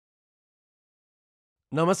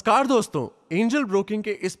नमस्कार दोस्तों, angel broking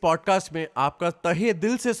के इस पॉडकास्ट में आपका तहे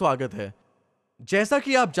दिल से स्वागत है। जैसा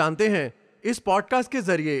कि आप जानते हैं, इस पॉडकास्ट के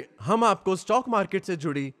जरिए हम आपको स्टॉक मार्केट से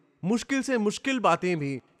जुड़ी मुश्किल से मुश्किल बातें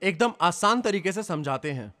भी एकदम आसान तरीके से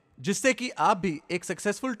समझाते हैं, जिससे कि आप भी एक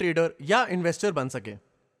सक्सेसफुल ट्रेडर या इन्वेस्टर बन सके।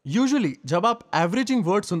 यूजुअली जब आप एवरेजिंग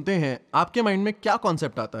वर्ड सुनते हैं, आपके माइंड में क्या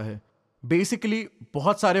कॉन्सेप्ट आता है? बेसिकली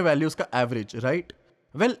बहुत सारे वैल्यूज का average, right?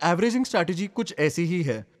 Well, averaging strategy कुछ ऐसी ही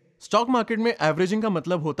है। स्टॉक मार्केट में एवरेजिंग का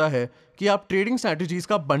मतलब होता है कि आप ट्रेडिंग स्ट्रैटेजीज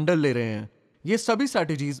का बंडल ले रहे हैं। ये सभी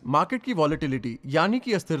स्ट्रैटेजीज मार्केट की वॉलेटिलिटी यानी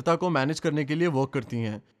कि अस्थिरता को मैनेज करने के लिए वर्क करती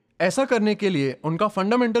हैं। ऐसा करने के लिए उनका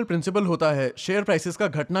फंडामेंटल प्रिंसिपल होता है शेयर प्राइसेस का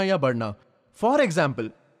घटना या बढ़ना। फॉर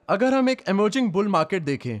एग्जाम्पल, अगर हम एक इमर्जिंग बुल मार्केट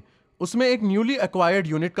देखें, उसमें एक न्यूली एक्वायर्ड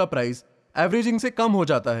यूनिट का प्राइस एवरेजिंग से कम हो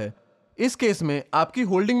जाता है। इस केस में आपकी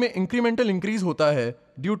होल्डिंग में इंक्रीमेंटल इंक्रीज होता है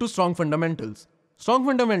due to strong fundamentals. Strong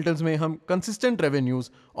fundamentals में हम कंसिस्टेंट रेवेन्यूज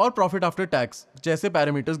और प्रॉफिट आफ्टर टैक्स जैसे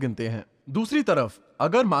पैरामीटर्स गिनते हैं। दूसरी तरफ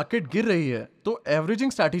अगर मार्केट गिर रही है तो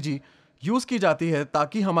एवरेजिंग स्ट्रैटेजी यूज की जाती है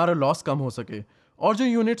ताकि हमारा लॉस कम हो सके और जो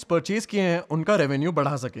यूनिट्स परचेज किए हैं उनका रेवेन्यू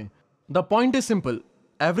बढ़ा सके। The point is simple,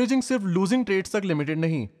 averaging सिर्फ लूजिंग ट्रेड्स तक लिमिटेड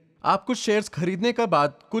नहीं। आप कुछ शेयर्स खरीदने के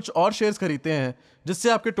बाद कुछ और शेयर्स खरीदते हैं, जिससे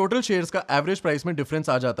आपके टोटल शेयर्स का एवरेज प्राइस में डिफरेंस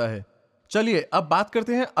आ जाता है। चलिए अब बात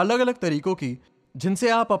करते हैं अलग अलग तरीकों की जिनसे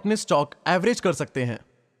आप अपने स्टॉक एवरेज कर सकते हैं।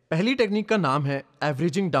 पहली टेक्निक का नाम है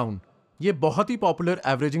एवरेजिंग डाउन। ये बहुत ही पॉपुलर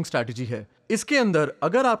एवरेजिंग स्ट्रैटेजी है। इसके अंदर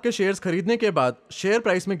अगर आपके शेयर्स खरीदने के बाद शेयर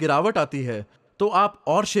प्राइस में गिरावट आती है तो आप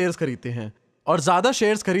और शेयर्स खरीदते हैं, और ज्यादा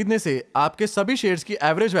शेयर्स खरीदने से आपके सभी शेयर्स की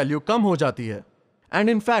एवरेज वैल्यू कम हो जाती है एंड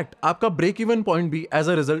इनफैक्ट आपका ब्रेक इवन पॉइंट भी एज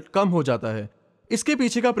अ रिजल्ट कम हो जाता है। इसके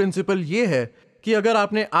पीछे का प्रिंसिपल ये है कि अगर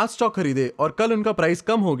आपने आज स्टॉक खरीदे और कल उनका प्राइस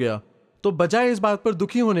कम हो गया तो बजाय इस बात पर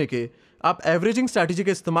दुखी होने के आप एवरेजिंग स्ट्रैटेजी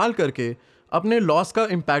का इस्तेमाल करके अपने लॉस का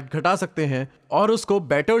इम्पैक्ट घटा सकते हैं और उसको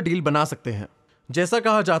बेटर डील बना सकते हैं। जैसा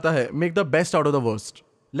कहा जाता है, make the best out of the worst.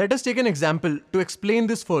 Let us take an example to explain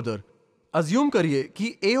this further. Assume करिए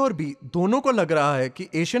कि ए और बी दोनों को लग रहा है कि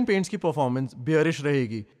एशियन पेंट्स की परफॉर्मेंस बेयरिश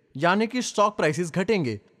रहेगी, यानी कि स्टॉक प्राइसेस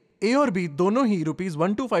घटेंगे। ए और बी दोनों ही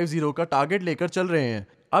 ₹1250 का टारगेट लेकर चल रहे हैं।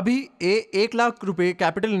 अभी ए 1 लाख रुपए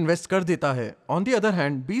कैपिटल इन्वेस्ट कर देता है। On the other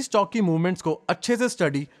hand B stock की मूवमेंट्स को अच्छे से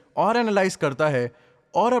स्टडी और एनालाइज करता है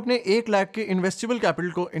और अपने 1 लाख के इन्वेस्टेबल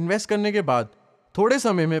कैपिटल को इन्वेस्ट करने के बाद थोड़े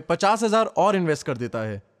समय में 50,000 और इन्वेस्ट कर देता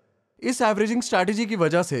है। इस एवरेजिंग स्ट्रैटेजी की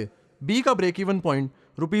वजह से बी का ब्रेक इवन पॉइंट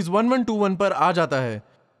 ₹1121 पर आ जाता है।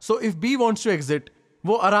 So if B wants to exit,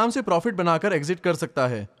 वो आराम से प्रॉफिट बनाकर एग्जिट कर सकता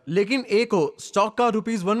है। लेकिन ए को स्टॉक का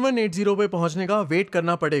 ₹1180 पे पहुंचने का वेट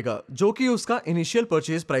करना पड़ेगा, जो कि उसका इनिशियल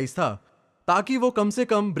परचेज प्राइस था, ताकि वो कम से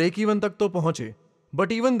कम ब्रेक इवन तक तो पहुंचे।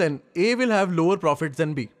 But even then A will have lower profit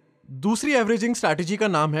then B. दूसरी एवरेजिंग स्ट्रैटेजी का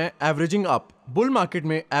नाम है एवरेजिंग अप। बुल मार्केट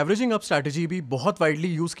में एवरेजिंग अप स्ट्रैटेजी भी बहुत वाइडली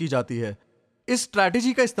यूज की जाती है। इस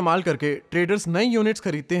स्ट्रैटेजी का इस्तेमाल करके ट्रेडर्स नई यूनिट्स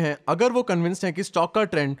खरीदते हैं अगर वो कन्विंस्ड हैं कि स्टॉक का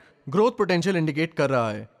ट्रेंड ग्रोथ पोटेंशियल इंडिकेट कर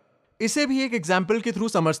रहा है। इसे भी एक एग्जाम्पल के थ्रू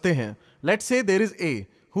समझते हैं। Let's say there is A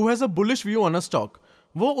who has a bullish view on a stock.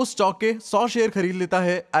 वो उस स्टॉक के 100 शेयर खरीद लेता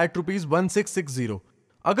है एट ₹1660।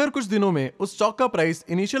 अगर कुछ दिनों में उस स्टॉक का प्राइस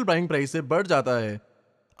इनिशियल बाइंग प्राइस से बढ़ जाता है,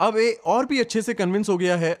 अब ए और भी अच्छे से कन्विंस हो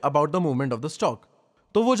गया है about the movement of the stock,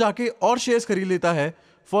 तो वो जाके और शेयर्स खरीद लेता है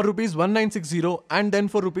फॉर ₹1960 एंड देन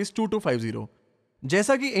फॉर ₹2250।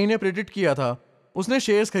 जैसा कि ए ने प्रेडिक्ट किया था, उसने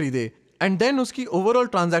शेयर्स खरीदे एंड देन उसकी ओवरऑल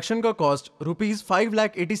ट्रांजैक्शन का कॉस्ट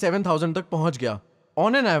 ₹5,87,000 तक पहुंच गया।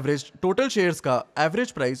 On an average total shares का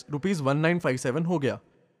एवरेज प्राइस ₹1957 हो गया।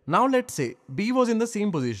 Now let's say B was in the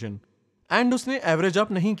same position and उसने एवरेज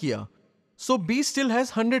अप नहीं किया, सो बी स्टिल हैज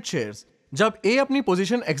 100 शेयर्स। जब ए अपनी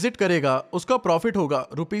पोजीशन एग्जिट करेगा, उसका प्रॉफिट होगा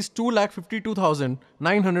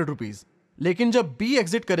 ₹2,52,900। लेकिन जब बी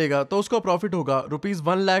एग्जिट करेगा तो उसका प्रॉफिट होगा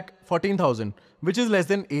 ₹1,14,000, which is less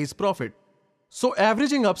than as profit. So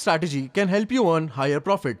averaging up strategy can help you earn higher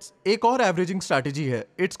profits. एक और एवरेजिंग स्ट्रैटेजी है,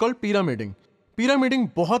 इट्स कॉल्ड पिरामिडिंग। पिरामिडिंग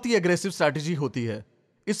बहुत ही एग्रेसिव स्ट्रैटेजी होती है।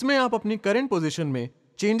 इसमें आप अपनी करंट पोजीशन में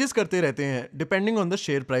चेंजेस करते रहते हैं depending on the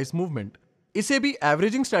share price movement. इसे भी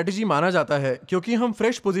एवरेजिंग स्ट्रैटेजी माना जाता है क्योंकि हम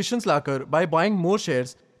fresh positions locker by buying more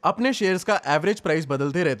shares अपने शेयर्स का एवरेज प्राइस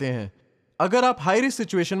बदलते रहते हैं। अगर आप हाई रिस्क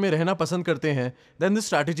सिचुएशन में रहना पसंद करते हैं, then this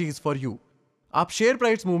strategy is for you. आप शेयर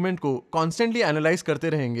प्राइस मूवमेंट को कॉन्स्टेंटली एनालाइज करते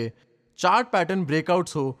रहेंगे, चार्ट पैटर्न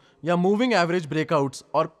ब्रेकआउट्स हो या मूविंग एवरेज ब्रेकआउट्स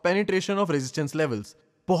और पेनिट्रेशन ऑफ रेजिस्टेंस लेवल्स।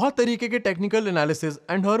 बहुत तरीके के टेक्निकल एनालिसिस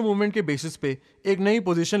एंड हर मूवमेंट के बेसिस पे एक नई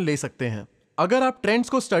पोजीशन ले सकते हैं। अगर आप ट्रेंड्स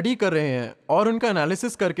को स्टडी कर रहे हैं और उनका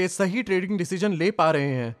एनालिसिस करके सही ट्रेडिंग डिसीजन ले पा रहे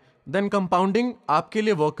हैं, देन कंपाउंडिंग आपके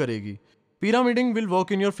लिए वर्क करेगी। Pyramiding will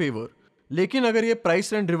work in your favour. लेकिन अगर ये प्राइस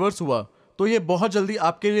ट्रेंड रिवर्स हुआ तो ये बहुत जल्दी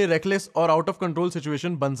आपके लिए रेकलेस और आउट ऑफ कंट्रोल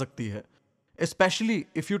सिचुएशन बन सकती है। Specially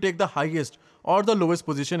if you take the highest और the lowest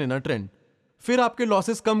position in a trend. फिर आपके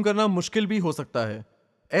लॉसेस कम करना मुश्किल भी हो सकता है।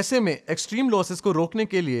 ऐसे में एक्सट्रीम लॉसेस को रोकने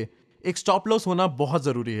के लिए एक स्टॉप लॉस होना बहुत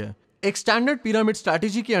जरूरी है। एक स्टैंडर्ड पिरामिड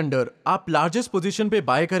स्ट्रैटेजी के अंडर आप लार्जेस्ट पोजीशन पे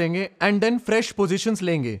बाय करेंगे एंड देन फ्रेश पोजीशंस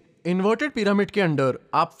लेंगे। इन्वर्टेड पिरामिड के अंडर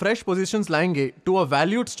आप फ्रेश पोजीशंस लाएंगे to a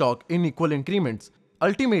valued stock in equal increments.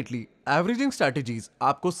 Ultimately averaging strategies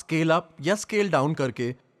आपको स्केल अप या स्केल डाउन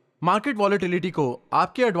करके मार्केट वॉलेटिलिटी को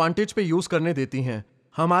आपके एडवांटेज पे यूज करने देती हैं।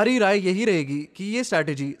 हमारी राय यही रहेगी कि ये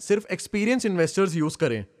स्ट्रैटेजी सिर्फ एक्सपीरियंस इन्वेस्टर्स यूज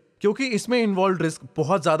करें, क्योंकि इसमें इन्वॉल्व रिस्क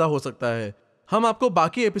बहुत ज्यादा हो सकता है। हम आपको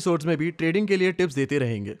बाकी एपिसोड्स में भी ट्रेडिंग के लिए टिप्स देते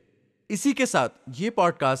रहेंगे। इसी के साथ ये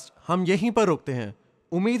पॉडकास्ट हम यहीं पर रोकते हैं।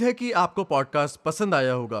 उम्मीद है कि आपको पॉडकास्ट पसंद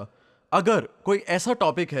आया होगा। अगर कोई ऐसा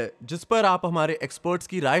टॉपिक है जिस पर आप हमारे एक्सपर्ट्स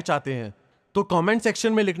की राय चाहते हैं तो कमेंट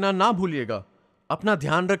सेक्शन में लिखना ना भूलिएगा। अपना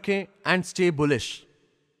ध्यान रखें एंड स्टे बुलिश।